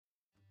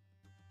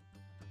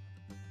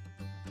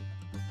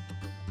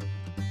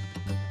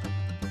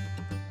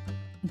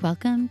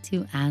Welcome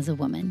to As a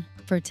Woman,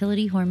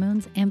 Fertility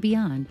Hormones and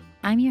Beyond.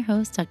 I'm your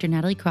host, Dr.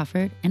 Natalie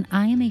Crawford, and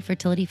I am a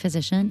fertility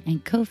physician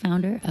and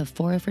co-founder of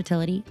Fora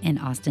Fertility in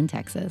Austin,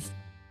 Texas.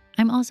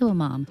 I'm also a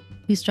mom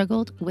who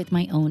struggled with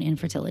my own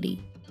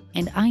infertility,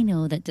 and I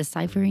know that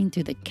deciphering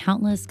through the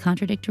countless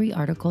contradictory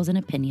articles and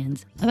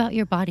opinions about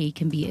your body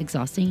can be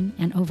exhausting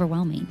and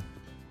overwhelming.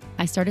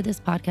 I started this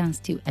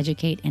podcast to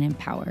educate and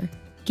empower,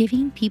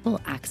 giving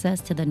people access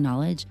to the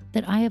knowledge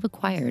that I have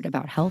acquired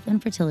about health and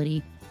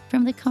fertility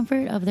from the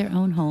comfort of their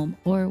own home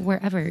or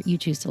wherever you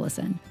choose to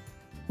listen.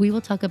 We will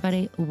talk about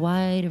a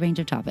wide range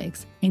of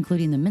topics,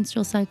 including the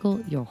menstrual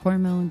cycle, your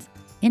hormones,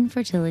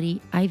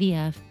 infertility,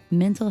 IVF,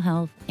 mental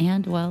health,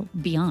 and, well,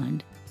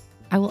 beyond.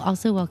 I will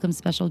also welcome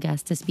special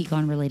guests to speak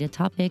on related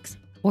topics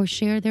or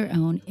share their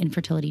own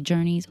infertility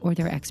journeys or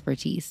their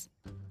expertise.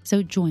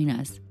 So join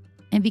us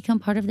and become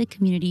part of the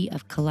community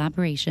of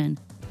collaboration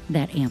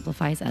that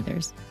amplifies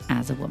others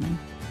as a woman.